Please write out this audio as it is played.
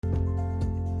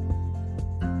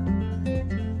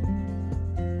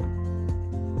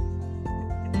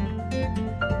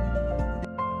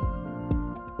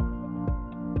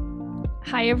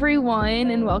Hi, everyone,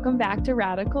 and welcome back to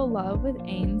Radical Love with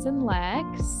Ains and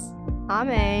Lex. I'm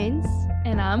Ains.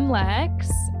 And I'm Lex.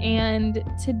 And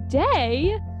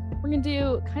today we're going to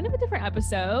do kind of a different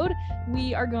episode.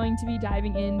 We are going to be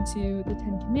diving into the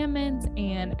Ten Commandments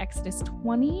and Exodus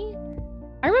 20.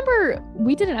 I remember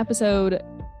we did an episode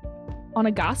on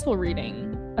a gospel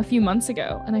reading a few months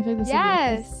ago, and I feel like this would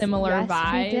be a similar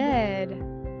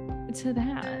vibe to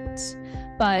that.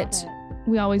 But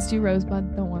we always do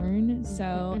Rosebud Thorn.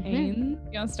 So, Ains,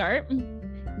 you want to start?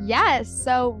 Yes.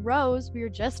 So, Rose, we were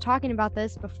just talking about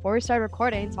this before we started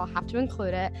recording, so I'll have to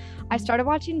include it. I started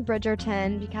watching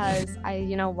Bridgerton because I,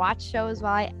 watch shows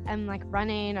while I am like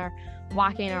running or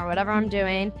walking or whatever I'm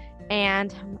doing.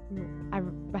 And I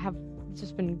have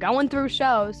just been going through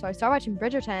shows. So I started watching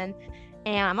Bridgerton.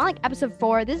 And I'm on like episode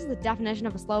 4. This is the definition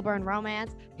of a slow burn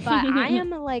romance, but I am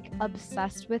like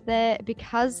obsessed with it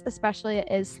because especially it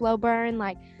is slow burn,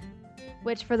 like,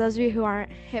 which for those of you who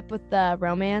aren't hip with the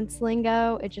romance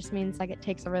lingo, it just means like it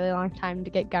takes a really long time to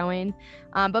get going.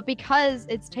 But because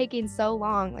it's taking so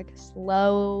long, like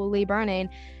slowly burning,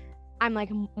 I'm like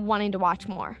wanting to watch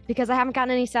more because I haven't gotten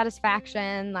any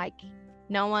satisfaction. Like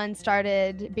no one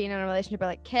started being in a relationship or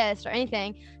like kissed or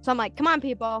anything. So I'm like, come on,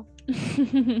 people.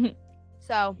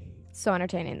 So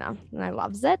entertaining though, and I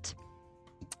loves it.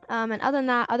 And other than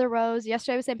that, other Rose,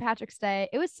 yesterday was St. Patrick's Day.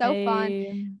 It was so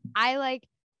fun. I like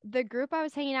the group I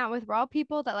was hanging out with were all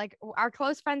people that like are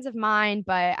close friends of mine,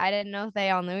 but I didn't know if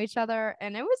they all knew each other.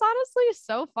 And it was honestly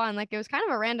so fun. Like it was kind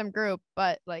of a random group,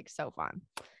 but like so fun.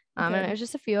 And it was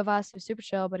just a few of us. It was super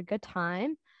chill, but a good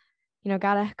time.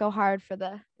 Gotta go hard for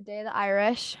the Day of the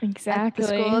Irish. Exactly. At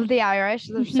the School of the Irish.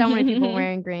 There's so many people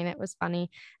wearing green. It was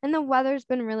funny. And the weather's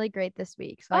been really great this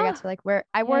week. So I got to like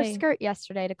I wore a skirt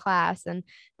yesterday to class, and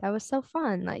that was so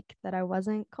fun. Like that I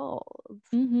wasn't cold.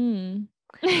 And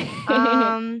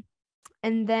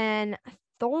then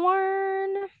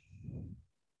Thorn.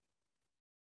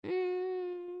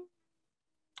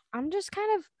 I'm just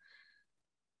kind of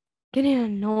getting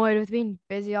annoyed with being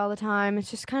busy all the time.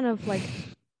 It's just kind of like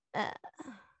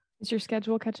is your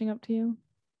schedule catching up to you?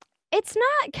 It's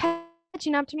not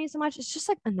catching up to me so much. It's just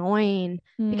like annoying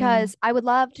because I would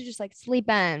love to just like sleep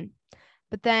in,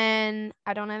 but then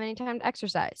I don't have any time to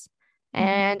exercise.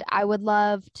 And I would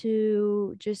love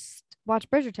to just watch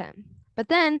Bridgerton, but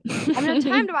then I have no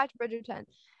time to watch Bridgerton.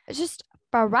 It's just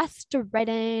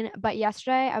frustrating. But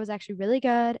yesterday I was actually really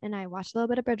good and I watched a little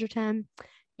bit of Bridgerton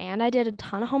and I did a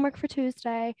ton of homework for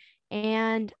Tuesday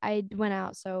and I went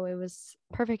out. So it was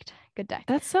perfect. Good day.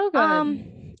 That's so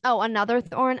good. Another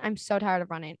Thorn. I'm so tired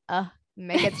of running.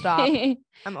 Make it stop.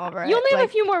 I'm over it. You only have a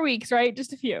few more weeks, right?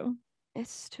 Just a few.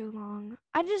 It's too long.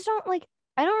 I don't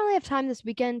really have time this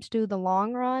weekend to do the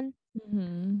long run.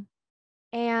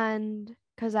 And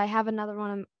because I have another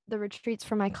one of the retreats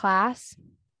for my class.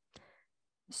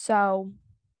 So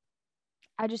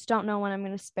I just don't know when I'm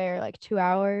going to spare like 2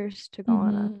 hours to go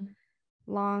on a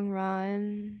long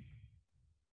run.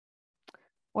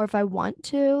 Or if I want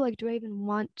to, like, do I even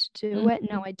want to do it?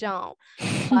 No, I don't.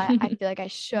 But I feel like I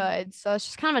should. So it's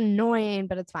just kind of annoying,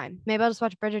 but it's fine. Maybe I'll just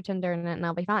watch Bridgerton during it and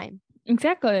I'll be fine.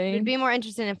 Exactly. It'd be more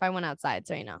interesting if I went outside.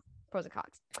 So, pros and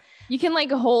cons. You can like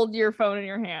hold your phone in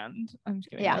your hand. I'm just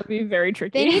kidding. Yeah. That would be very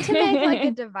tricky. They need to make like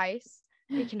a device.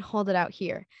 You can hold it out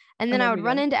here. And then I would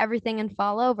run into everything and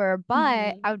fall over,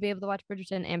 but I would be able to watch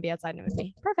Bridgerton and be outside and it would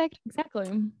be perfect.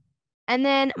 Exactly. And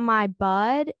then my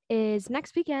bud is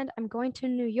next weekend. I'm going to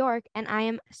New York and I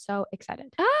am so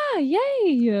excited.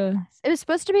 Yay. It was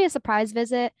supposed to be a surprise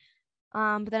visit.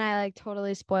 But then I like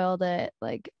totally spoiled it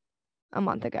like a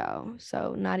month ago.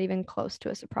 So not even close to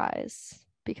a surprise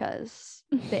because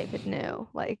David knew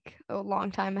like a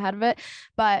long time ahead of it.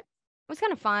 But it was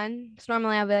kind of fun. So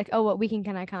normally I'll be like, oh, what weekend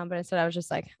can I come? But instead I was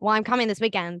just like, well, I'm coming this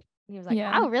weekend. And he was like,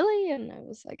 oh, really? And I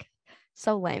was like,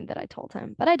 so lame that I told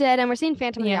him, but I did. And we're seeing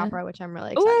Phantom of the Opera, which I'm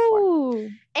really excited for.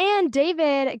 And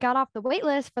David got off the wait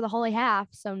list for the Holy Half.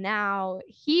 So now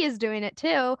he is doing it too.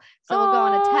 So we'll go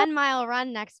on a 10-mile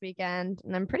run next weekend.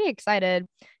 And I'm pretty excited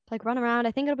to like run around.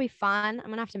 I think it'll be fun. I'm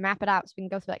going to have to map it out so we can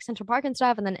go through like Central Park and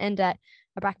stuff and then end at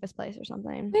a breakfast place or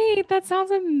something. Wait, that sounds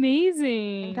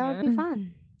amazing. I think that would be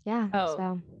fun. Yeah.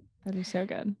 So that'd be so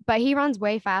good. But he runs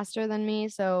way faster than me,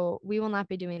 so we will not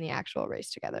be doing the actual race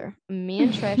together. Me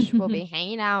and Trish will be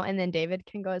hanging out, and then David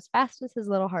can go as fast as his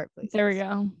little heart pleases. There we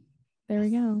go. There we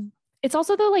go. It's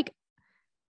also though like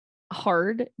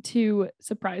hard to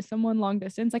surprise someone long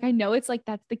distance. Like I know it's like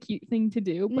that's the cute thing to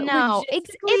do, but No, logistically it's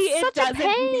it such a doesn't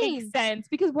make pain. sense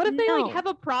because what if they No. like have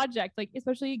a project, like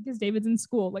especially because David's in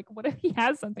school, like what if he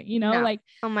has something, you know? No. Like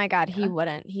Oh my God, he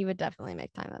wouldn't. He would definitely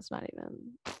make time. That's not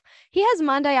even. He has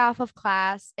Monday off of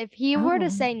class. If he were to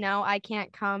say no, I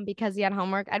can't come because he had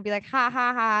homework, I'd be like, ha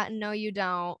ha ha. No, you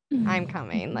don't. I'm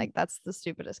coming. Like that's the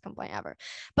stupidest complaint ever.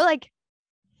 But like,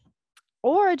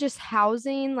 or just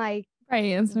housing, like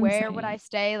right, that's what I'm where would I saying.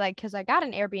 stay? Like, because I got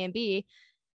an Airbnb,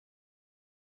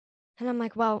 and I'm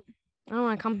like, well, I don't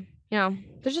want to come. You know,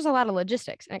 there's just a lot of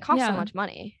logistics, and it costs so Yeah, much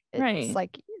money. It's right.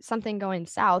 like something going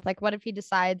south. Like, what if he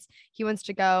decides he wants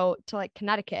to go to like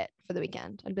Connecticut for the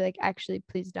weekend? I'd be like, actually,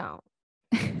 please don't.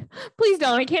 Please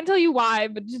don't. I can't tell you why,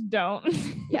 but just don't.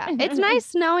 Yeah, it's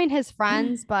nice knowing his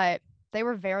friends, but they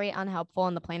were very unhelpful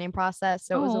in the planning process.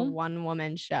 So it was a Oh,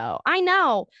 one-woman show. I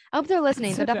know. I hope they're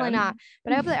listening. They're such definitely a- not,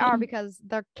 but I hope they are because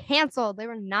they're canceled. They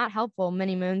were not helpful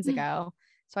many moons ago.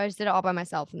 So I just did it all by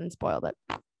myself and then spoiled it.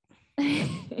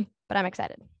 But I'm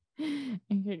excited.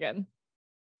 Okay, good.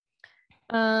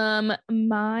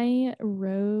 My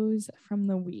rose from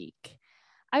the week.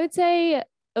 I would say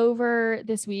over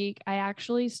this week, I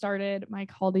actually started my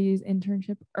Caldi's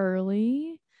internship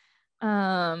early.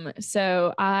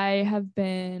 So I have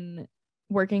been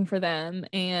working for them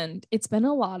and it's been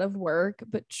a lot of work,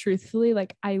 but truthfully,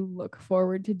 like I look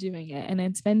forward to doing it and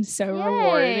it's been so Yay.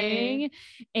 rewarding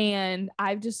and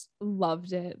I've just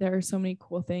loved it. There are so many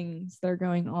cool things that are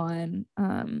going on.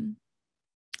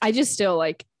 I just still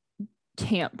like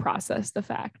can't process the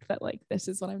fact that like this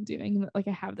is what I'm doing, like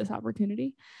I have this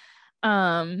opportunity.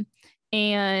 And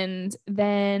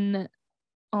then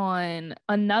on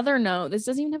another note, this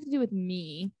doesn't even have to do with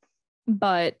me,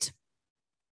 but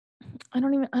I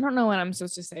don't know when I'm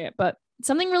supposed to say it, but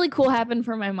something really cool happened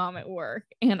for my mom at work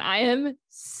and I am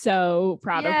so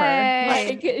proud of her.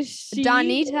 Like she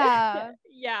Donita.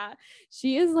 Yeah,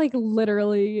 she is like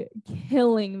literally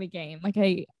killing the game. Like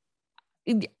I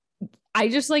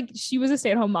just like she was a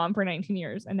stay-at-home mom for 19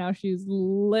 years and now she's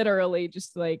literally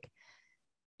just like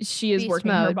she is Beast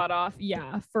working her mode. butt off.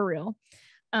 Yeah, for real.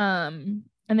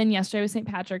 And then yesterday was St.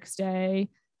 Patrick's Day,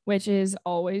 which is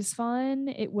always fun.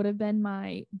 It would have been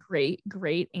my great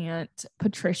aunt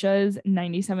Patricia's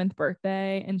 97th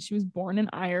birthday, and she was born in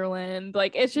Ireland.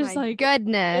 Like it's just My like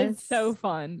goodness. it's so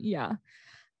fun. Yeah.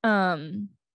 And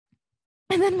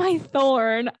then my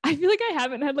thorn, I feel like I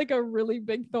haven't had like a really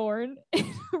big thorn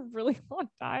in a really long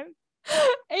time.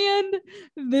 And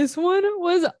this one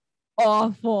was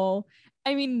awful.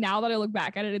 I mean, now that I look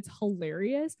back at it, it's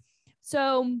hilarious.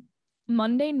 So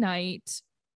Monday night,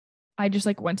 I just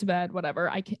like went to bed, whatever.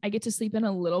 I get to sleep in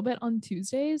a little bit on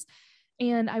Tuesdays.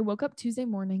 And I woke up Tuesday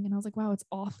morning and I was like, wow, it's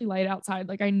awfully light outside.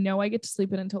 Like I know I get to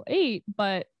sleep in until 8,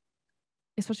 but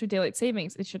especially with daylight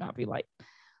savings, it should not be light.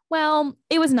 Well,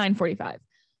 it was 9:45.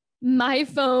 My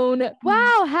phone.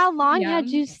 Wow, how long had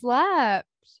you slept?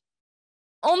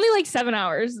 Only like 7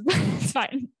 hours. It's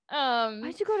fine.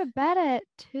 Why'd you go to bed at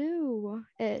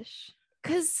 2-ish?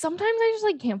 Because sometimes I just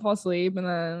like can't fall asleep, and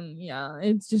then yeah,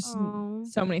 it's just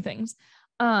so many things.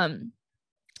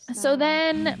 So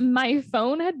then my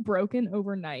phone had broken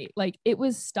overnight. Like it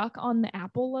was stuck on the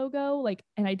Apple logo, like,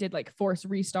 and I did like force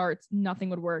restarts, nothing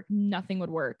would work.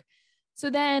 So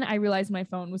then I realized my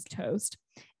phone was toast.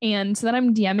 And so then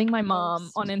I'm DMing my mom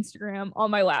on Instagram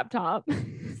on my laptop.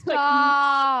 Like,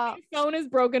 my phone is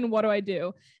broken. What do I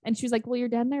do? And she was like, well, your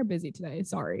dad and I are busy today.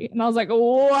 Sorry. And I was like,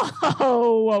 whoa.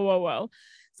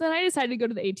 So then I decided to go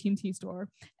to the AT&T store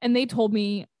and they told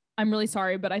me, I'm really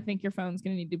sorry, but I think your phone's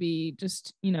going to need to be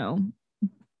just, you know,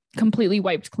 completely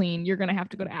wiped clean. You're going to have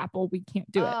to go to Apple. We can't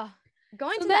do it.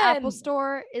 Going to the Apple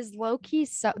store is low key.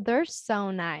 So they're so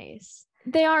nice.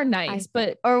 They are nice,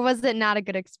 but or was it not a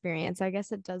good experience? I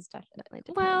guess it does definitely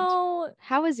depend. Well,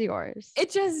 how was yours? It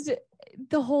just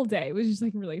the whole day was just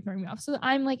like really throwing me off. So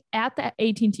I'm like at the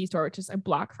AT&T store, which is a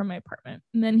block from my apartment,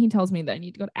 and then he tells me that I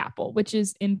need to go to Apple, which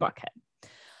is in Buckhead.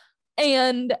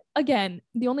 And again,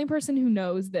 the only person who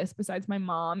knows this besides my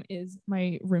mom is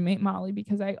my roommate Molly,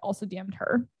 because I also DM'd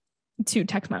her to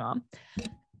text my mom.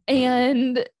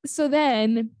 And so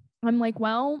then I'm like,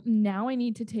 well, now I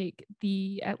need to take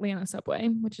the Atlanta subway,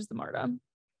 which is the MARTA,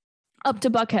 up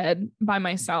to Buckhead by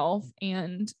myself.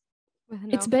 And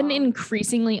it's been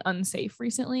increasingly unsafe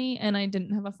recently. And I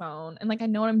didn't have a phone. And like, I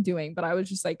know what I'm doing, but I was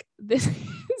just like, this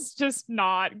is just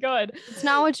not good. It's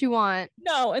not what you want.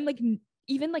 No. And like,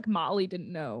 even like Molly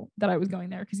didn't know that I was going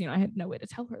there because, you know, I had no way to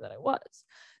tell her that I was.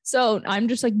 So I'm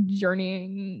just like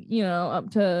journeying, you know,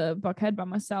 up to Buckhead by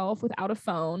myself without a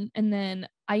phone. And then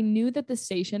I knew that the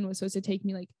station was supposed to take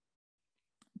me like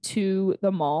to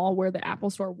the mall where the Apple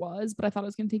store was, but I thought it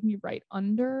was going to take me right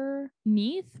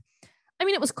underneath. I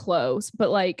mean, it was close,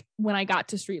 but like when I got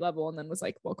to street level and then was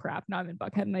like, well, crap, now I'm in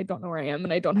Buckhead and I don't know where I am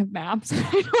and I don't have maps. And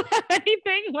I don't have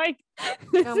anything. Like,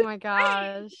 Oh my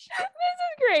gosh. This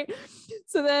is great.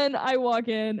 So then I walk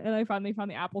in and I finally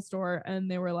found the Apple store and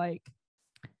they were like,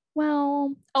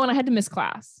 well, oh, and I had to miss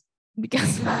class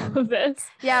because of this.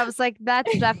 Yeah, I was like,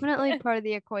 that's definitely part of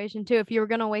the equation too. If you were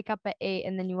going to wake up at 8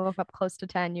 and then you woke up close to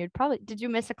 10, you'd probably, did you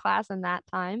miss a class in that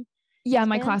time? Yeah,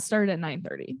 my class started at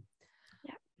 9:30.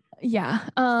 Yeah.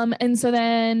 And so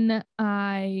then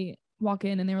I walk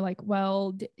in and they were like,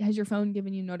 well, has your phone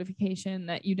given you notification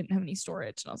that you didn't have any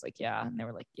storage? And I was like, yeah. And they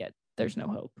were like, yeah, there's no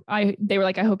hope. They were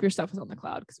like, I hope your stuff is on the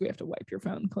cloud because we have to wipe your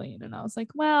phone clean. And I was like,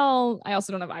 well, I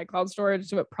also don't have iCloud storage,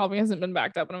 so it probably hasn't been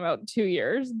backed up in about 2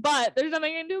 years, but there's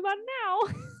nothing I can do about it now.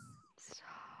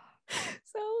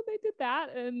 So they did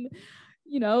that. And,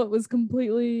 you know, it was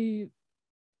completely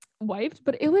wiped,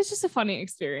 but it was just a funny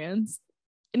experience.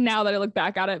 Now that I look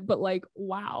back at it, but like,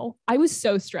 wow, I was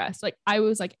so stressed. Like I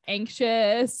was like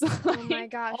anxious. Oh my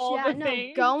gosh. Yeah,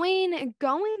 no, going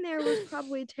there was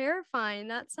probably terrifying.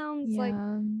 That sounds like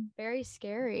very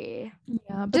scary.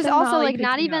 Yeah. But just also like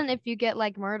not even if you get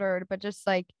like murdered, but just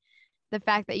like the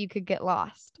fact that you could get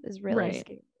lost is really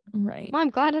scary. Right. Well,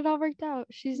 I'm glad it all worked out.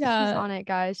 She's on it,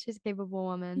 guys. She's a capable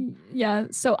woman. Yeah.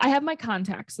 So I have my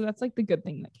contacts. So that's like the good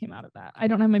thing that came out of that. I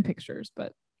don't have my pictures,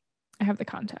 but I have the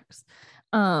contacts.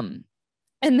 And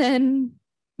then,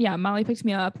 yeah, Molly picked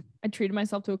me up. I treated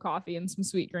myself to a coffee and some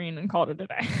Sweetgreen and called it a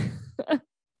day.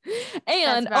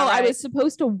 And I was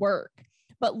supposed to work,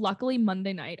 but luckily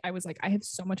Monday night, I was like, I have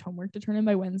so much homework to turn in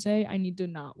by Wednesday. I need to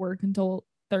not work until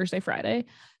Thursday, Friday.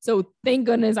 So thank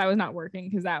goodness I was not working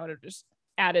because that would have just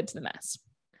added to the mess.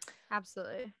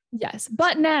 Absolutely. Yes.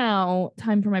 But now,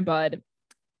 time for my bud.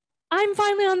 I'm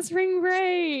finally on spring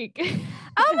break.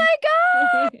 Oh my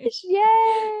gosh.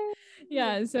 Yay.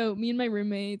 Yeah. So me and my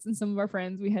roommates and some of our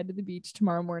friends, we head to the beach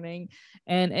tomorrow morning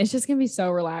and it's just going to be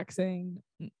so relaxing.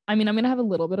 I mean, I'm going to have a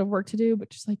little bit of work to do, but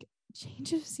just like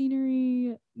change of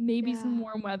scenery, maybe some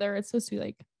warm weather. It's supposed to be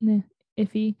like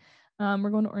iffy. We're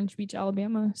going to Orange Beach,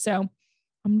 Alabama. So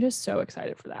I'm just so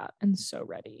excited for that and so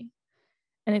ready.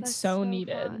 And it's so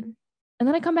needed. Fun. And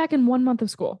then I come back in 1 month of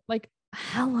school. Like,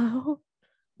 hello.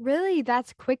 Really?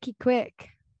 That's quick.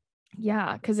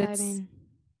 Yeah, because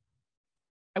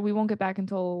we won't get back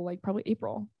until like probably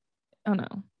April. Oh no,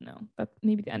 that's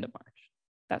maybe the end of March.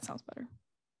 That sounds better.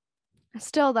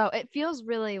 Still though, it feels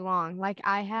really long. Like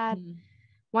I had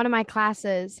one of my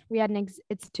classes, we had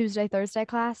it's Tuesday, Thursday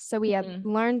class. So we had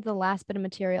learned the last bit of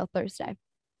material Thursday,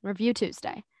 review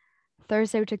Tuesday.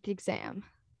 Thursday we took the exam.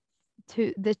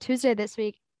 The Tuesday this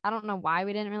week, I don't know why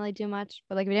we didn't really do much,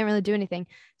 but like we didn't really do anything.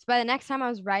 So by the next time I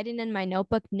was writing in my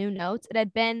notebook new notes, it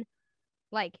had been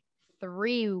like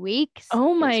 3 weeks.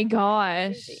 Oh my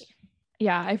gosh. Crazy.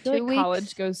 Yeah, I feel like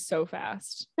college goes so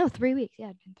fast. No, 3 weeks. Yeah,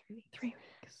 it'd been 3 weeks. 3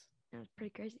 weeks. That was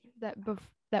pretty crazy.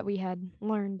 That we had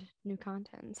learned new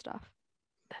content and stuff.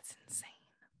 That's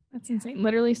insane.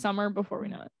 Literally summer before we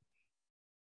know it.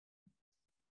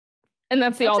 And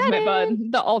that's the ultimate,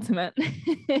 bud. The ultimate.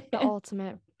 The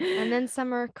ultimate. And then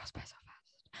summer goes by so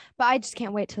fast. But I just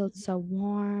can't wait till it's so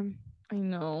warm. I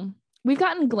know. We've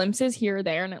gotten glimpses here or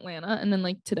there in Atlanta. And then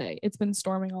like today, it's been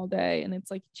storming all day and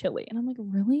it's like chilly. And I'm like,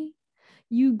 really?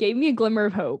 You gave me a glimmer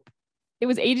of hope. It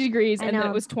was 80 degrees and then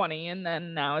it was 20. And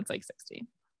then now it's like 60.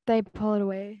 They pull it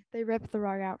away. They rip the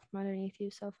rug out from underneath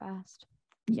you so fast.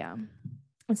 Yeah.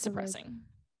 It's depressing.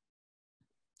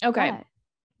 Okay. But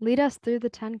lead us through the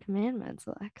 10 Commandments,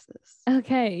 Alexis.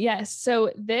 Okay. Yes.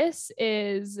 So this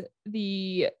is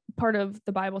the part of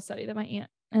the Bible study that my aunt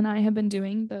and I have been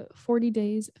doing, the 40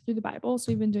 days through the Bible.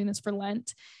 So we've been doing this for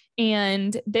Lent.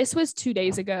 And this was 2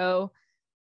 days ago.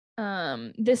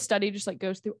 This study just like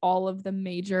goes through all of the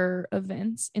major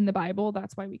events in the Bible.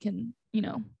 That's why we can,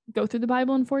 go through the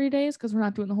Bible in 40 days because we're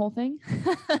not doing the whole thing.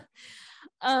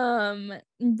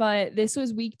 But this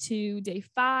was week 2, day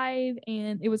 5,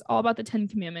 and it was all about the 10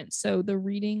 Commandments. So the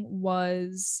reading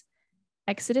was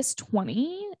Exodus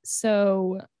 20.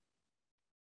 So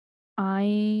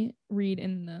I read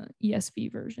in the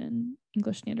ESV version,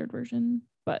 English Standard Version,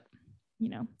 but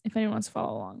if anyone wants to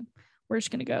follow along, we're just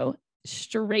going to go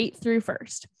straight through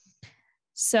first.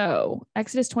 So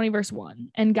Exodus 20 verse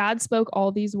 1, and God spoke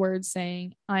all these words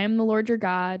saying, I am the Lord your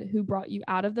God who brought you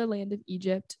out of the land of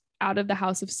Egypt, out of the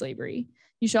house of slavery.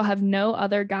 You shall have no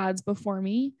other gods before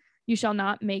me. You shall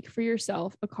not make for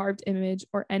yourself a carved image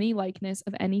or any likeness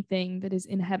of anything that is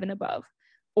in heaven above,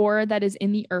 or that is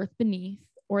in the earth beneath,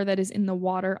 or that is in the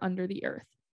water under the earth.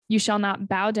 You shall not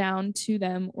bow down to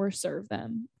them or serve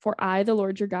them, for I, the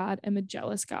Lord your God, am a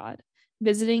jealous God,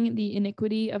 visiting the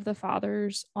iniquity of the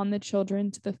fathers on the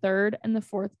children to the third and the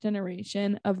fourth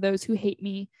generation of those who hate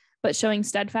me, but showing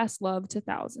steadfast love to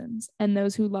thousands, and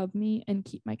those who love me and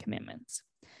keep my commandments.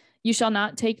 You shall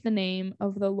not take the name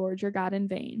of the Lord your God in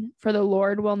vain, for the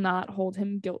Lord will not hold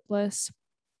him guiltless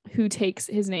who takes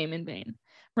his name in vain.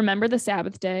 Remember the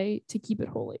Sabbath day to keep it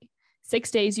holy.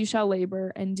 6 days you shall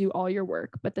labor and do all your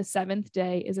work, but the seventh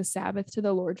day is a Sabbath to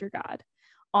the Lord your God.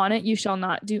 On it you shall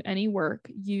not do any work,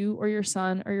 you or your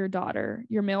son or your daughter,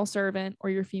 your male servant or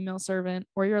your female servant,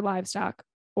 or your livestock,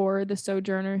 or the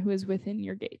sojourner who is within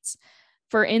your gates.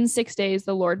 For in 6 days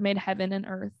the Lord made heaven and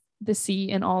earth, the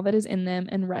sea and all that is in them,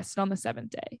 and rested on the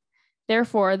seventh day.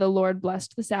 Therefore the Lord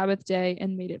blessed the Sabbath day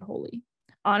and made it holy.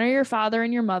 Honor your father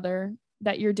and your mother,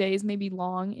 that your days may be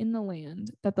long in the land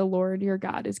that the Lord your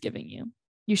God is giving you.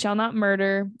 You shall not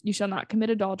murder, you shall not commit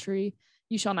adultery,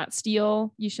 you shall not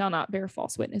steal, you shall not bear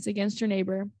false witness against your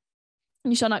neighbor.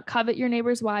 You shall not covet your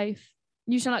neighbor's wife,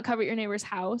 you shall not covet your neighbor's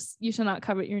house, you shall not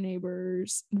covet your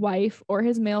neighbor's wife or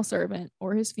his male servant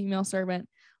or his female servant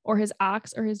or his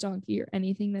ox or his donkey or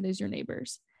anything that is your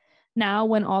neighbor's. Now,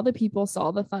 when all the people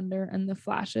saw the thunder and the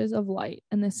flashes of light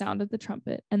and the sound of the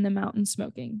trumpet and the mountain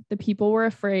smoking, the people were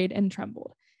afraid and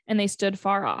trembled, and they stood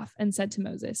far off and said to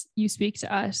Moses, You speak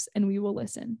to us, and we will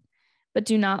listen. But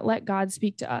do not let God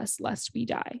speak to us, lest we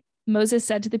die. Moses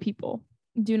said to the people,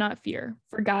 Do not fear,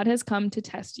 for God has come to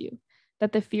test you,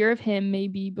 that the fear of him may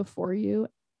be before you,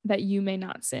 that you may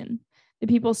not sin. The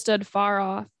people stood far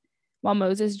off, while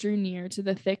Moses drew near to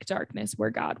the thick darkness where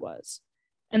God was.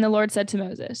 And the Lord said to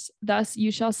Moses, Thus you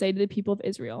shall say to the people of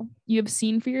Israel, You have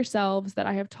seen for yourselves that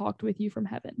I have talked with you from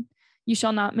heaven. You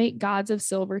shall not make gods of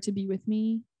silver to be with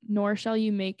me, nor shall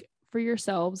you make for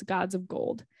yourselves gods of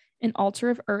gold. An altar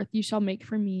of earth you shall make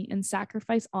for me, and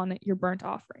sacrifice on it your burnt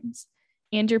offerings,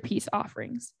 and your peace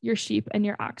offerings, your sheep and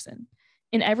your oxen.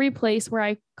 In every place where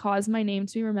I cause my name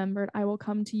to be remembered, I will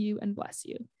come to you and bless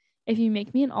you. If you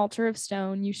make me an altar of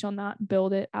stone, you shall not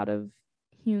build it out of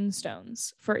hewn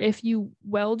stones, for if you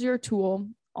weld your tool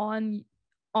on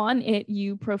it,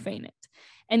 you profane it.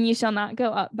 And you shall not go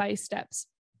up by steps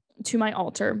to my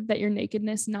altar, that your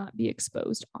nakedness not be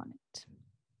exposed on it.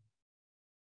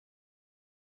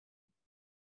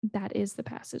 That is the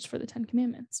passage for the Ten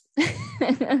Commandments.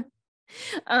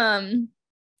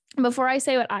 Before I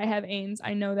say what I have, Ains,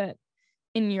 I know that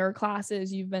in your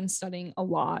classes you've been studying a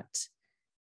lot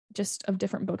just of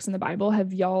different books in the Bible.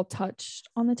 Have y'all touched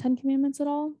on the Ten Commandments at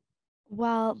all?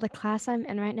 Well, the class I'm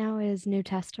in right now is New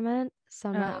Testament,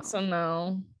 so no.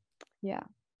 No. Yeah,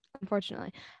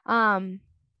 unfortunately.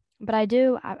 But I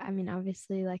do, I mean,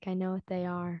 obviously, like, I know what they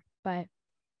are, but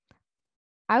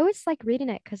I always like reading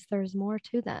it because there's more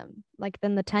to them, like,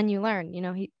 than the 10 you learn. You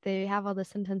know, they have all the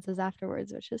sentences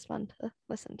afterwards, which is fun to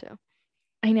listen to.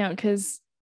 I know, because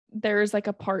there's like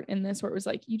a part in this where it was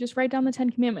like, you just write down the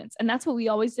 10 Commandments. And that's what we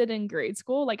always did in grade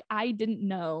school. Like, I didn't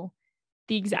know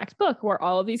the exact book where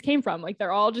all of these came from. Like,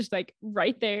 they're all just like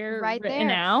right there, written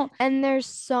out. And there's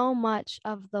so much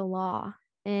of the law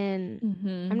in,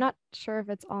 Mm-hmm. I'm not sure if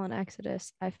it's all in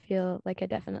Exodus. I feel like I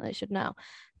definitely should know,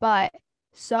 but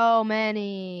so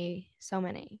many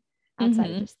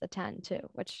outside of just the 10 too,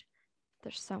 which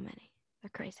there's so many.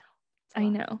 They're crazy. I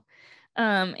know.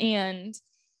 And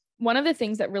one of the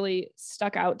things that really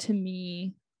stuck out to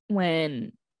me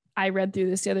when I read through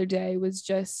this the other day was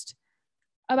just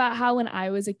about how when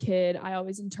I was a kid, I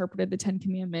always interpreted the 10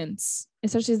 Commandments,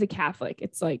 especially as a Catholic.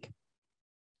 It's like,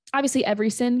 obviously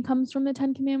every sin comes from the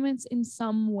 10 Commandments in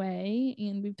some way.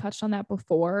 And we've touched on that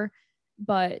before,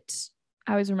 but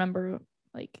I always remember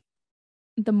like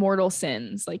the mortal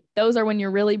sins, like those are when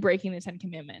you're really breaking the 10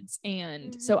 Commandments.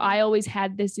 And so I always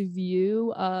had this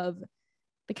view of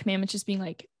the commandments just being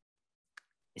like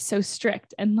so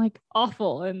strict and like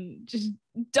awful and just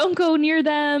don't go near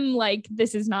them, like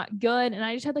this is not good. And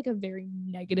I just had like a very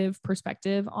negative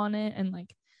perspective on it, and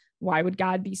like, why would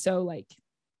God be so like,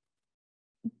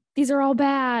 these are all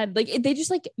bad? Like they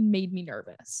just like made me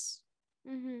nervous.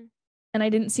 And I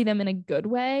didn't see them in a good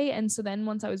way. And so then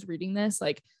once I was reading this,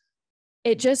 like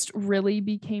it just really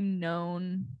became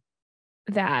known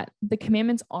that the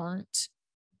commandments aren't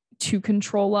to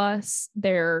control us.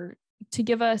 They're to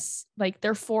give us, like,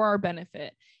 they're for our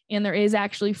benefit. And there is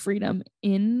actually freedom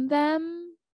in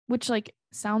them, which like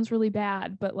sounds really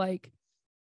bad, but like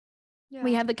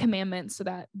we have the commandments so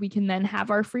that we can then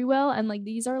have our free will. And like,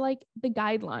 these are like the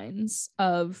guidelines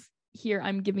of, here,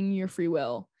 I'm giving you your free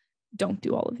will. Don't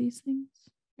do all of these things.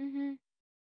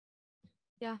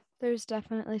 Yeah, there's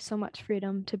definitely so much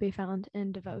freedom to be found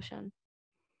in devotion.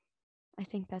 I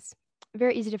think that's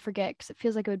very easy to forget because it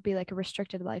feels like it would be like a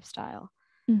restricted lifestyle.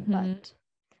 Mhm. But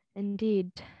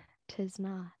indeed, 'tis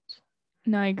not.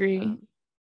 No, I agree.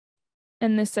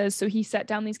 And this says, so he set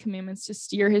down these commandments to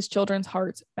steer his children's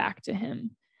hearts back to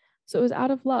him. So it was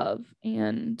out of love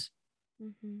and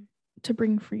to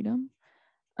bring freedom.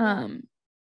 And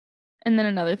then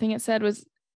another thing it said was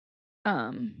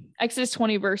Exodus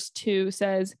 20 verse 2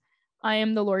 says, I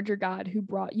am the Lord your God who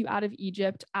brought you out of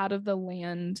Egypt, out of the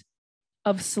land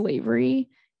of slavery.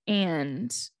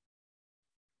 And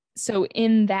so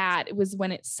in that, it was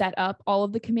when it set up all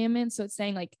of the commandments. So it's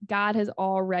saying like God has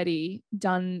already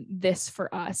done this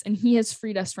for us and he has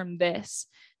freed us from this.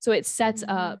 So it sets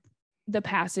up the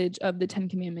passage of the 10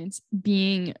 commandments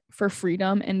being for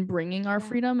freedom and bringing our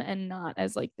freedom and not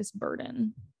as like this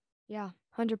burden. Yeah,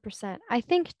 100%. I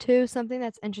think too, something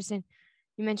that's interesting,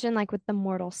 you mentioned like with the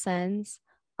mortal sins,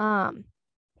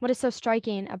 what is so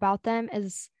striking about them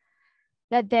is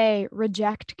that they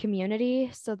reject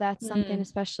community. So that's something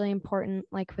especially important,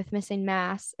 like with missing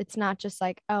mass. It's not just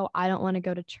like, oh, I don't want to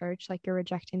go to church. Like you're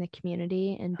rejecting the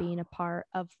community and being a part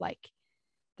of like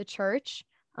the church,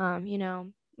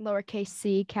 lowercase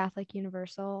c, Catholic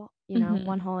Universal,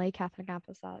 one holy Catholic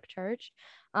Apostolic Church.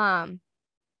 It's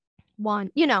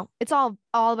all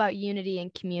about unity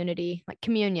and community, like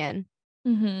communion.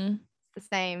 It's the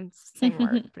same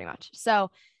word pretty much. So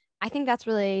I think that's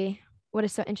really what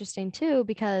is so interesting too,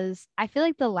 because I feel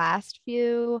like the last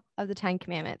few of the 10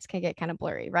 commandments can get kind of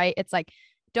blurry, right? It's like,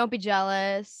 don't be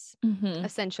jealous,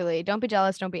 essentially. Don't be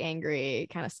jealous, don't be angry,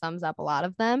 kind of sums up a lot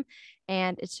of them.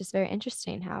 And it's just very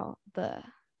interesting how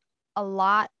a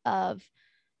lot of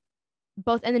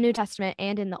both in the New Testament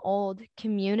and in the Old,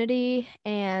 community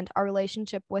and our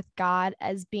relationship with God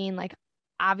as being like,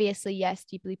 obviously, yes,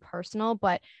 deeply personal,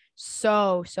 but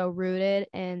so rooted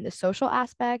in the social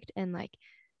aspect and like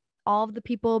all of the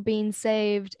people being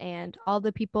saved and all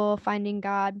the people finding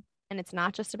God. And it's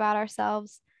not just about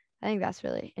ourselves. I think that's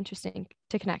really interesting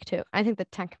to connect to. I think the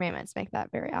 10 commandments make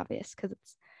that very obvious because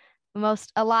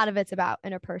a lot of it's about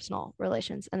interpersonal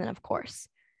relations. And then of course,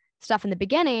 stuff in the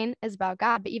beginning is about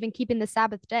God, but even keeping the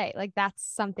Sabbath day, like that's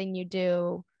something you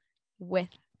do with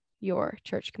your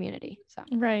church community. So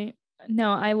right.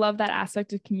 No, I love that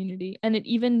aspect of community. And it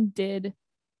even did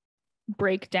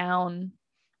break down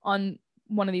on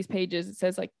one of these pages. It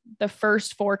says like the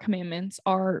first 4 commandments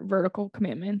are vertical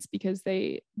commandments because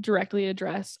they directly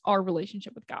address our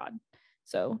relationship with God.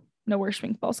 So no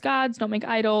worshiping false gods, don't make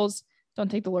idols, don't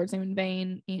take the Lord's name in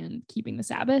vain, and keeping the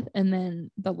Sabbath. And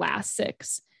then the last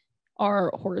 6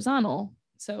 are horizontal.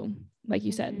 So like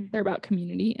you said, they're about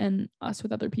community and us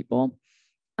with other people.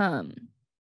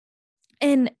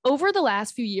 And over the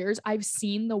last few years, I've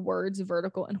seen the words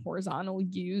vertical and horizontal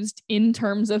used in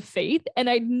terms of faith. And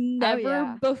I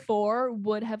never before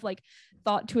would have like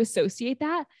thought to associate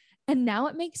that. And now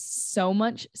it makes so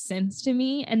much sense to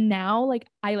me. And now like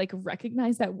I like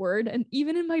recognize that word. And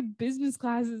even in my business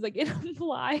classes, like it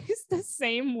applies the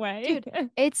same way. Dude,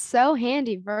 it's so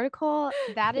handy. Vertical,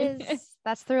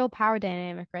 that's the real power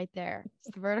dynamic right there.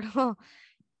 It's the vertical.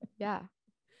 Yeah.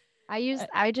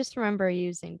 I just remember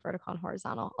using vertical and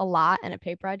horizontal a lot in a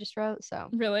paper I just wrote. So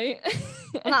really,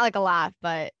 well, not like a lot,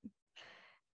 but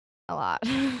a lot.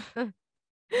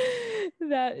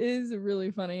 That is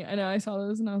really funny. I know I saw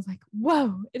those and I was like,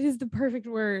 whoa, it is the perfect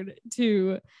word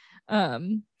to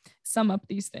sum up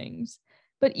these things.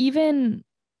 But even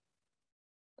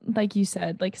like you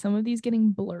said, like some of these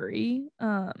getting blurry,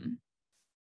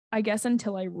 I guess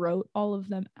until I wrote all of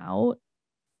them out,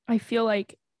 I feel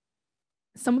like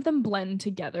some of them blend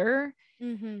together.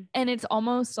 And it's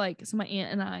almost like, so my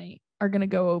aunt and I are going to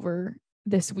go over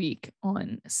this week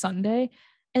on Sunday.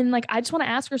 And like, I just want to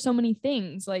ask her so many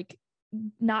things, like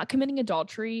not committing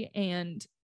adultery and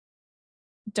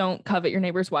don't covet your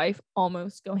neighbor's wife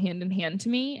almost go hand in hand to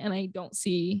me. And I don't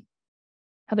see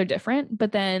how they're different.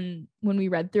 But then when we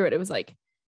read through it, it was like,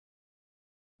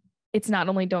 it's not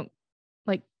only don't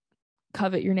like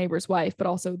covet your neighbor's wife, but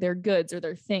also their goods or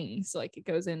their things. So like it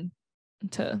goes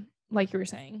into, like you were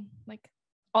saying, like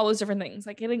all those different things.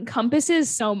 Like it encompasses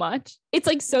so much. It's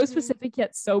like so specific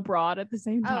yet so broad at the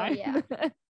same time. Oh, yeah.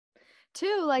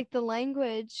 Too, like the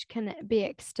language can be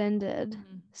extended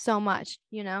so much,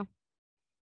 Yeah.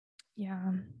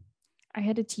 I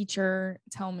had a teacher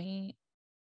tell me,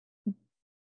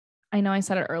 I know I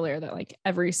said it earlier that like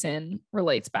every sin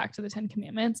relates back to the 10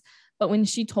 commandments, but when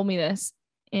she told me this,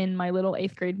 in my little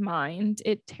 8th grade mind,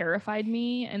 it terrified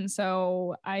me. And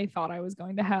so I thought I was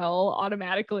going to hell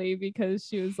automatically, because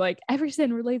she was like, every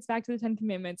sin relates back to the 10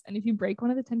 commandments. And if you break one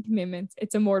of the 10 commandments,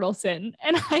 it's a mortal sin.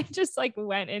 And I just like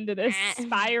went into this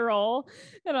spiral,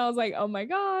 and I was like, oh my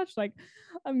gosh, like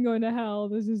I'm going to hell.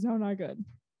 This is so not good.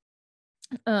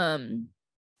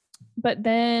 But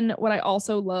then what I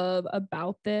also love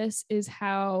about this is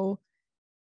how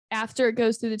after it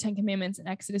goes through the 10 commandments in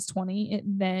Exodus 20, it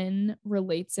then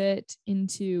relates it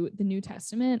into the New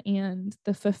Testament and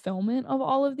the fulfillment of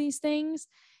all of these things.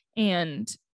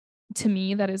 And to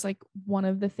me, that is like one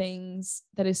of the things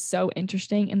that is so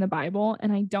interesting in the Bible.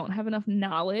 And I don't have enough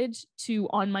knowledge to,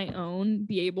 on my own,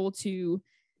 be able to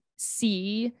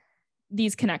see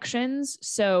these connections.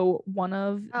 So one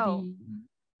of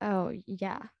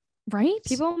yeah. Right?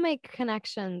 People make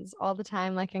connections all the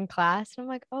time, like in class. And I'm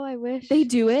like, oh, I wish they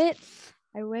do it.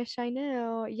 I wish I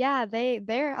knew. Yeah,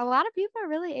 they're a lot of people are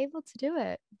really able to do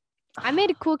it. I made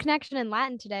a cool connection in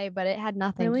Latin today, but it had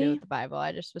nothing to do with the Bible.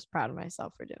 I just was proud of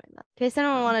myself for doing that. In case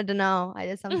anyone wanted to know, I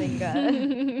did something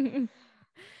good.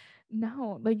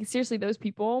 No, like seriously, those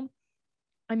people,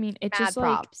 I mean, it's Mad just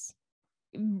props.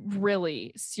 Like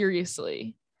really,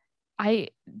 seriously.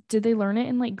 Did they learn it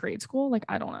in like grade school? Like,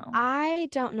 I don't know. I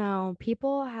don't know.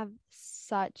 People have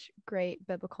such great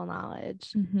biblical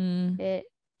knowledge. It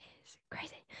is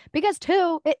crazy. Because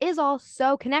too, it is all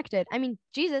so connected. I mean,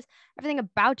 Jesus, everything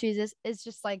about Jesus is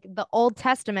just like the Old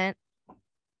Testament,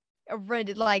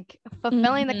 like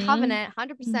fulfilling the covenant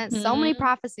 100%, so many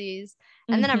prophecies.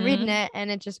 And then I'm reading it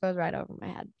and it just goes right over my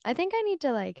head. I think I need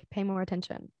to like pay more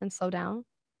attention and slow down.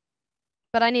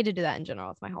 But I need to do that in general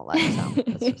with my whole life. So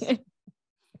that's just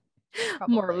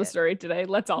more of the story today.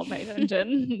 Let's all pay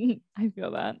attention. I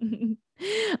feel that.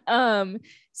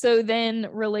 So then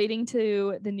relating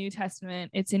to the New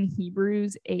Testament, it's in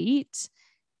Hebrews 8,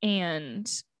 and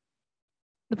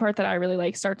the part that I really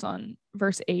like starts on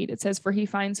verse 8. It says, for he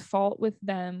finds fault with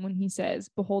them when he says,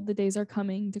 behold, the days are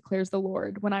coming, declares the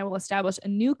Lord, when I will establish a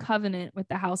new covenant with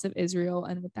the house of Israel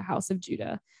and with the house of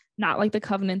Judah, not like the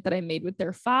covenant that I made with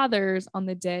their fathers on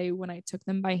the day when I took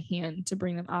them by hand to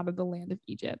bring them out of the land of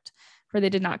Egypt. For they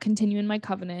did not continue in my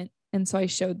covenant, and so I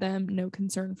showed them no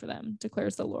concern for them,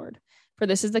 declares the Lord. For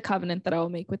this is the covenant that I will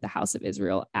make with the house of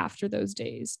Israel after those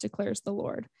days, declares the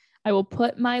Lord. I will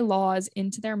put my laws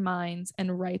into their minds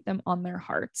and write them on their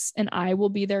hearts, and I will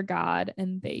be their God,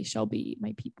 and they shall be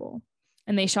my people.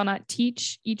 And they shall not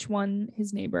teach each one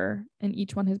his neighbor and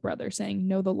each one his brother, saying,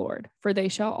 know the Lord, for they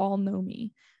shall all know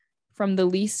me, from the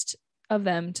least of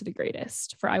them to the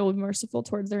greatest. For I will be merciful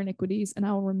towards their iniquities, and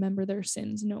I will remember their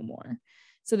sins no more.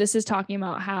 So this is talking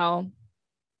about how,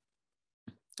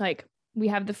 like, we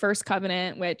have the first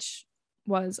covenant, which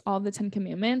was all the 10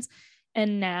 commandments,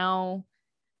 and now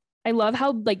I love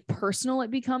how like personal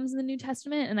it becomes in the New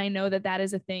Testament. And I know that that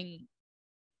is a thing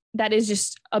that is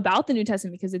just about the New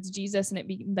Testament because it's Jesus, and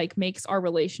it makes our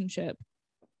relationship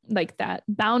like that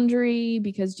boundary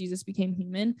because Jesus became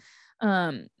human.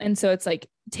 And so it's like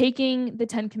taking the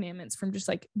 10 commandments from just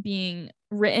like being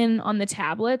written on the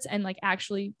tablets and like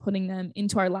actually putting them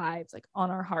into our lives, like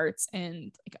on our hearts,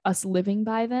 and like us living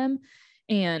by them.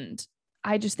 And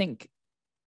I just think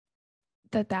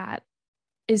that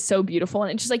is so beautiful,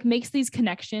 and it just like makes these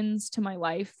connections to my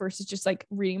life versus just like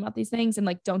reading about these things and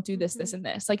like, don't do this, this, and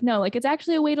this. Like, no, like it's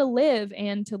actually a way to live,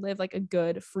 and to live like a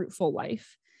good, fruitful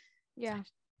life. Yeah.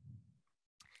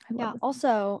 Yeah.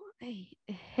 Also,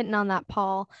 hitting on that,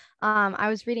 Paul, I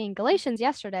was reading Galatians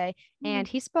yesterday, and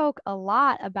he spoke a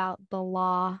lot about the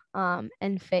law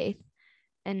and faith,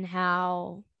 and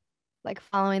how like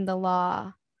following the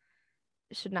law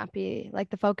should not be like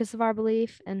the focus of our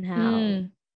belief, and how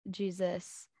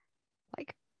Jesus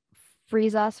like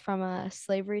frees us from a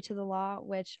slavery to the law,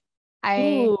 which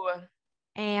I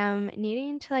am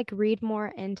needing to like read more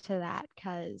into that,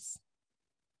 because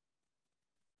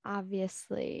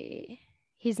obviously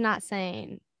he's not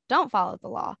saying don't follow the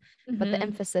law, but the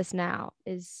emphasis now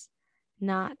is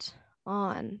not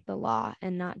on the law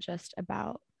and not just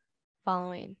about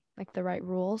following like the right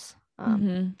rules,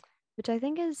 which I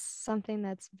think is something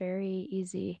that's very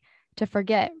easy to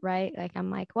forget, right? Like I'm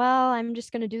like, well, I'm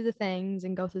just going to do the things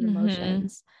and go through the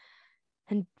motions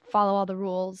and follow all the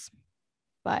rules,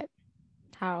 but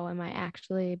how am I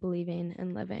actually believing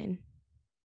and living?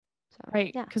 So,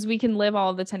 right. Because we can live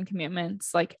all the 10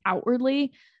 commandments like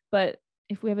outwardly, but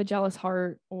if we have a jealous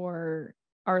heart or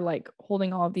are like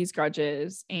holding all of these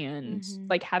grudges and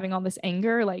like having all this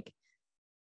anger, like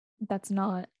that's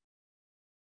not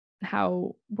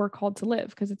how we're called to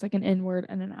live, because it's like an inward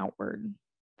and an outward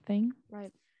thing.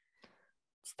 Right.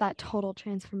 It's that total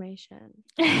transformation.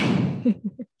 Yeah.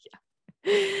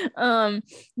 The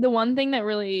one thing that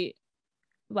really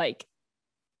like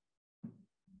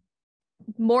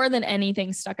more than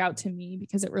anything stuck out to me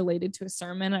because it related to a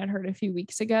sermon I'd heard a few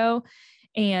weeks ago,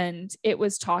 and it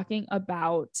was talking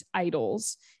about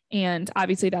idols. And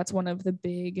obviously that's one of the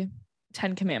big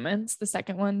 10 commandments. The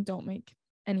second one, don't make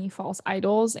any false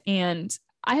idols. And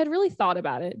I had really thought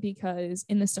about it because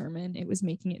in the sermon, it was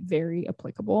making it very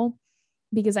applicable,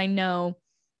 because I know,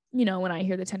 when I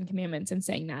hear the 10 commandments and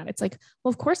saying that, it's like, well,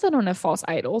 of course I don't have false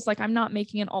idols. Like, I'm not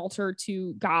making an altar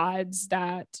to gods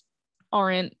that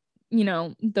aren't,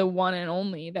 the one and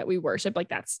only that we worship. Like,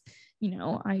 that's,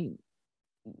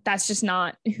 that's just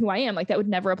not who I am. Like, that would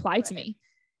never apply to me.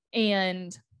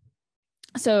 And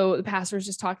so the pastor was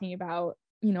just talking about,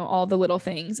 all the little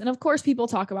things. And of course, people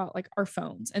talk about like our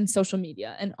phones and social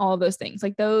media and all those things.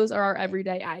 Like, those are our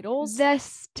everyday idols.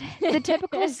 The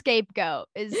typical scapegoat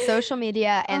is social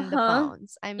media and the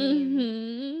phones. I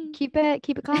mean, keep it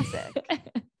classic.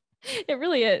 It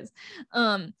really is.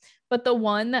 But the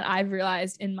one that I've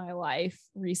realized in my life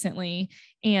recently,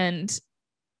 and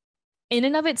in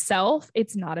and of itself,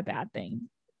 it's not a bad thing,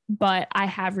 but I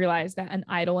have realized that an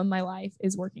idol in my life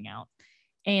is working out.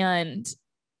 And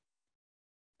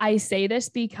I say this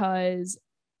because,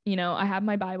 I have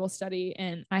my Bible study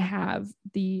and I have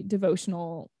the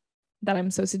devotional that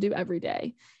I'm supposed to do every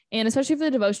day. And especially for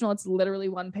the devotional, it's literally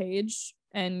one page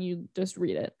and you just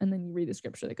read it and then you read the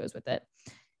scripture that goes with it.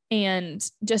 And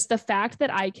just the fact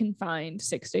that I can find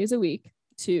 6 days a week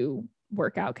to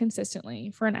work out consistently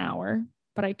for an hour,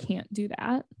 but I can't do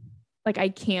that. Like, I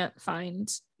can't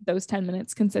find those 10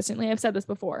 minutes consistently. I've said this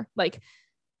before, like,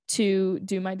 to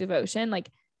do my devotion,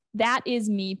 like, that is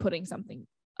me putting something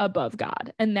above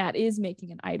God, and that is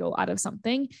making an idol out of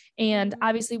something. And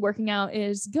obviously working out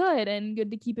is good and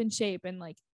good to keep in shape. And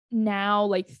like, now,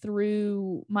 like,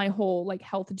 through my whole like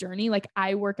health journey, like,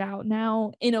 I work out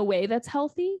now in a way that's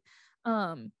healthy.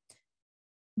 But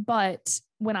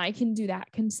when I can do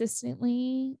that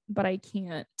consistently, but I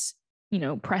can't,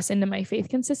 press into my faith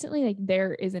consistently, like,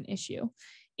 there is an issue.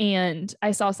 And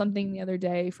I saw something the other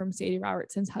day from Sadie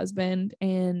Robertson's husband,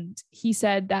 and he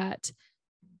said that,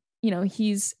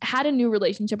 he's had a new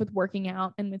relationship with working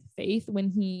out and with faith when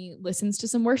he listens to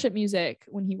some worship music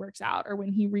when he works out, or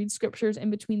when he reads scriptures in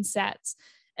between sets.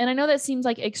 And I know that seems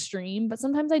like extreme, but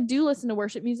sometimes I do listen to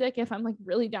worship music if I'm like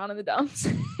really down in the dumps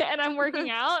and I'm working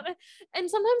out. And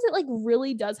sometimes it like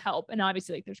really does help. And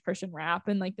obviously, like, there's Christian rap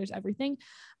and like there's everything,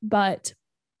 but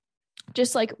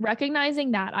just like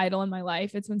recognizing that idol in my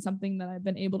life, it's been something that I've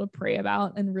been able to pray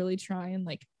about and really try and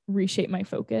like reshape my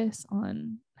focus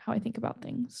on how I think about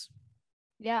things.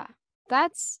 Yeah,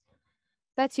 that's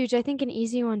huge. I think an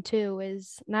easy one too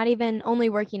is not even only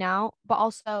working out, but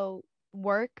also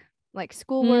work, like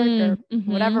schoolwork or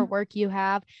whatever work you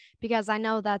have, because I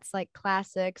know that's like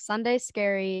classic Sunday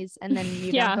scaries, and then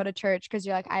you don't go to church because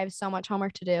you're like, I have so much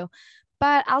homework to do,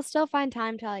 but I'll still find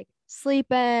time to like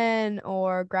sleep in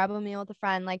or grab a meal with a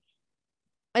friend. Like,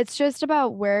 it's just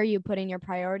about where you put in your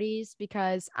priorities,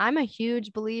 because I'm a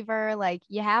huge believer, like,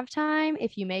 you have time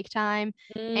if you make time.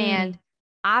 And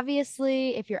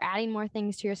obviously, if you're adding more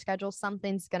things to your schedule,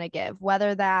 something's going to give,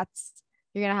 whether that's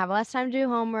you're going to have less time to do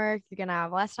homework, you're going to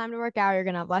have less time to work out, you're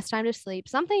going to have less time to sleep.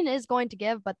 Something is going to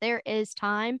give, but there is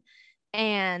time.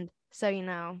 And so,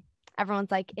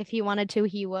 everyone's like, if he wanted to,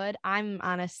 he would. I'm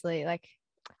honestly like,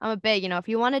 I'm a big, if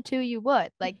you wanted to, you would.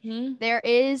 Like, there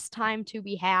is time to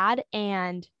be had.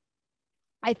 And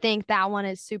I think that one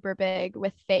is super big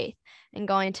with faith and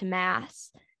going to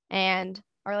mass and,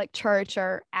 or like church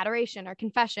or adoration or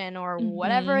confession or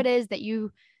whatever it is that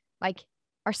you like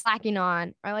are slacking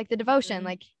on, or like the devotion.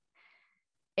 Like,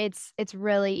 it's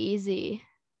really easy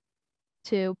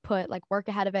to put like work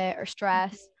ahead of it, or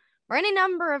stress, or any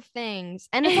number of things.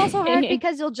 And it's also hard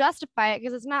because you'll justify it,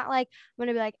 because it's not like I'm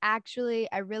going to be like, actually,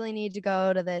 I really need to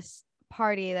go to this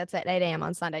party that's at 8 a.m.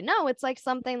 on Sunday. No, it's like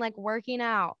something like working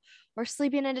out or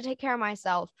sleeping in to take care of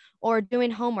myself or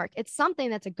doing homework. It's something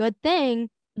that's a good thing,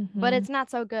 but it's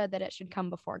not so good that it should come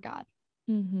before God.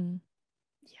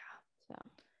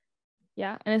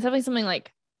 Yeah. And it's definitely something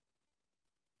like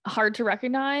hard to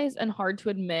recognize and hard to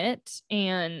admit.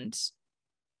 And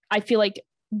I feel like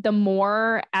the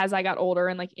more as I got older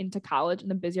and like into college and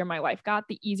the busier my life got,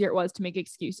 the easier it was to make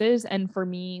excuses. And for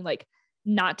me, like,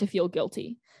 not to feel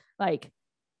guilty. Like,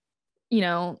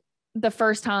 the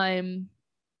first time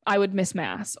I would miss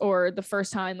mass, or the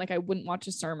first time, like, I wouldn't watch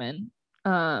a sermon,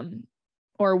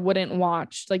 or wouldn't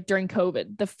watch, like, during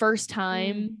COVID, the first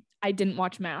time I didn't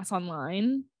watch mass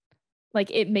online, like,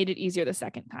 it made it easier the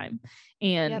second time.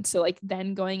 And so like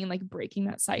then going and like breaking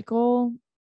that cycle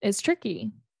is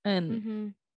tricky.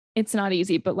 And it's not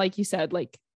easy, but like you said,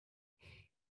 like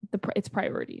it's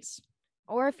priorities.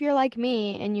 Or if you're like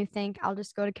me and you think I'll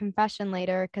just go to confession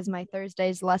later because my Thursday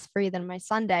is less free than my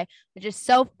Sunday, which is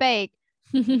so fake.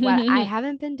 But I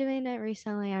haven't been doing it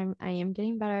recently. I am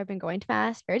getting better. I've been going to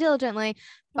mass very diligently,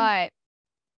 but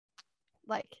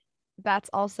like that's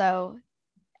also,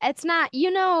 it's not,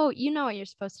 you know what you're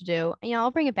supposed to do.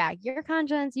 I'll bring it back. Your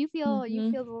conscience, you feel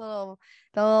the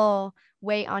little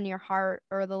weight on your heart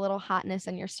or the little hotness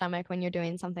in your stomach when you're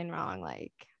doing something wrong,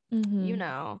 like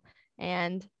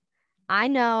and I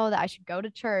know that I should go to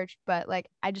church, but like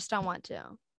I just don't want to.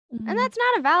 And that's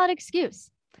not a valid excuse.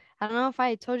 I don't know if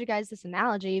I told you guys this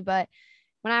analogy, but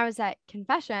when I was at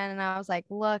confession and I was like,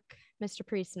 look, Mr.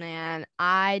 Priest man,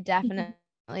 I definitely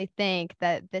think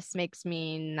that this makes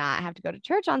me not have to go to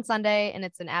church on Sunday, and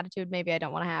it's an attitude maybe I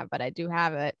don't want to have, but I do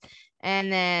have it.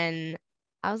 And then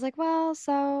I was like, well,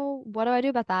 so what do I do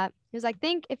about that? He was like,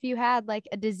 think if you had like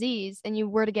a disease and you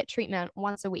were to get treatment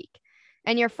once a week,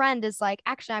 and your friend is like,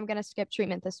 actually, I'm going to skip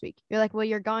treatment this week. You're like, well,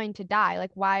 you're going to die. Like,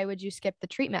 why would you skip the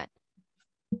treatment?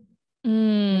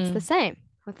 It's the same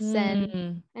with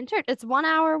sin and church. It's 1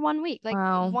 hour, 1 week, like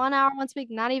 1 hour once a week,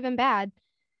 not even bad,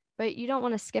 but you don't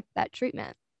want to skip that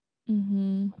treatment.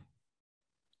 No.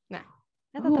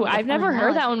 Ooh, I've never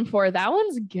heard that one before. That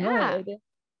one's good. Yeah.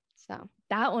 So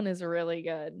that one is really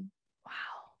good. Wow.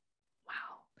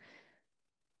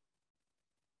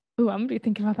 Ooh, I'm gonna be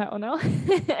thinking about that one now.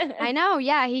 I know.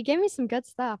 Yeah, he gave me some good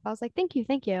stuff. I was like, thank you,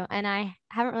 and I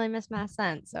haven't really missed mass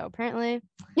since. So apparently,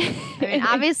 I mean,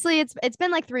 obviously, it's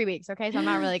been like 3 weeks. Okay, so I'm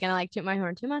not really gonna like toot my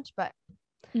horn too much, but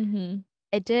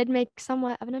it did make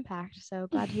somewhat of an impact. So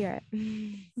glad to hear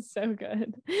it. So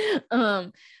good.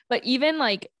 But even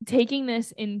like taking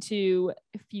this into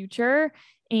future,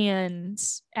 and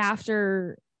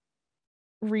after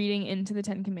reading into the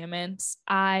 10 Commandments,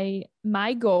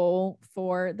 my goal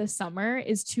for the summer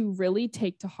is to really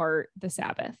take to heart the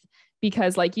Sabbath,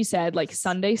 because like you said, like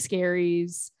Sunday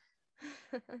scaries,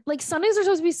 like Sundays are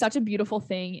supposed to be such a beautiful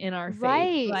thing in our faith.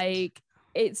 Right. Like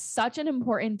it's such an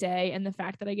important day. And the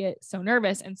fact that I get so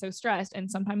nervous and so stressed, and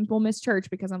sometimes we'll miss church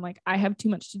because I'm like, I have too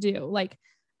much to do. Like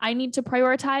I need to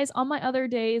prioritize on my other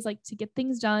days, like to get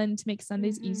things done, to make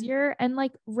Sundays easier, and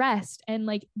like rest and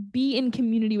like be in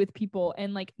community with people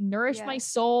and like nourish my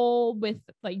soul with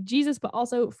like Jesus, but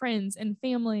also friends and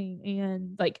family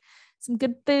and like some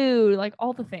good food, like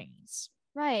all the things.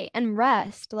 Right. And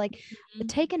rest, like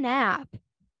take a nap,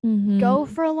 go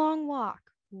for a long walk,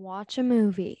 watch a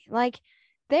movie. Like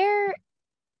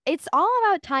it's all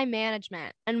about time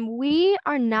management, and we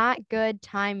are not good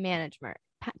time managers.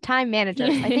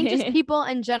 I think just people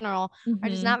in general are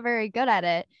just not very good at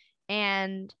it,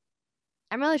 and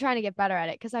I'm really trying to get better at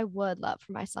it, because I would love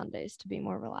for my Sundays to be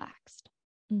more relaxed.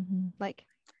 Like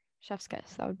chef's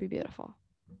kiss, that would be beautiful.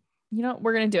 You know,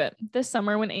 we're gonna do it this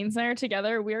summer when Ains and I are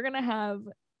together. We are gonna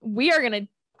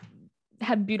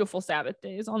have beautiful Sabbath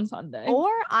days on Sunday. Or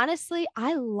honestly,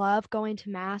 I love going to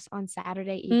mass on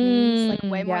Saturday evenings,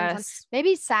 like way more than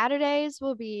maybe Saturdays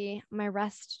will be my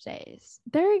rest days.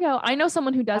 There you go. I know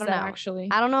someone who does that actually.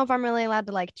 I don't know if I'm really allowed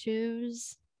to like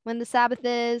choose when the Sabbath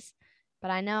is, but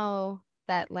I know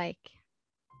that like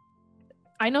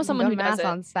I know someone who does mass it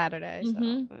on Saturday.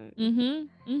 So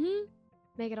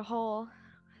make it a whole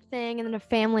thing, and then a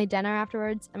family dinner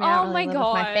afterwards. I mean, I don't really live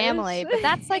with my family, but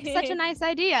that's like such a nice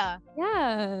idea.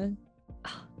 Yeah,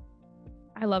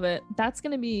 I love it. That's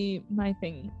gonna be my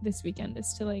thing this weekend,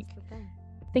 is to like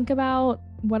think about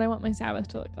what I want my Sabbath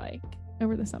to look like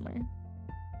over the summer.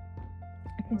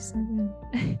 Okay, so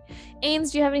good.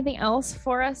 Ains, do you have anything else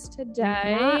for us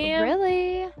today? Not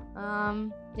really.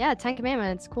 Yeah, 10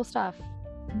 Commandments, cool stuff.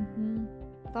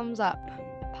 Thumbs up,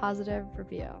 positive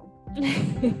review.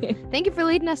 Thank you for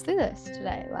leading us through this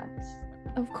today, Lex.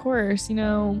 Of course, you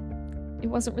know, it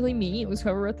wasn't really me, it was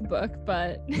whoever wrote the book,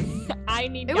 but I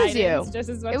need guidance just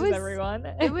as much as everyone.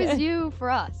 It was you for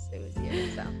us. It was you.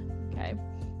 So okay,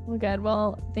 well, good.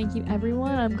 Well, thank you,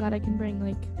 everyone. I'm glad I can bring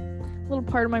like a little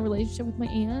part of my relationship with my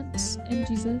aunt and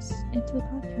Jesus into the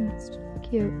podcast.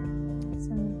 Cute. So,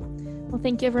 well,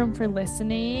 thank you everyone for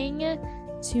listening.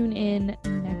 Tune in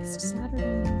next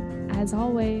Saturday, as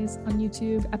always, on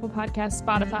YouTube, Apple Podcasts,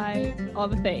 Spotify, all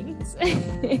the things.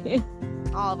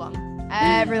 All of them.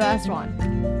 Every last one.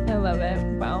 I love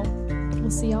it. Well,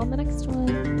 we'll see y'all in the next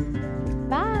one.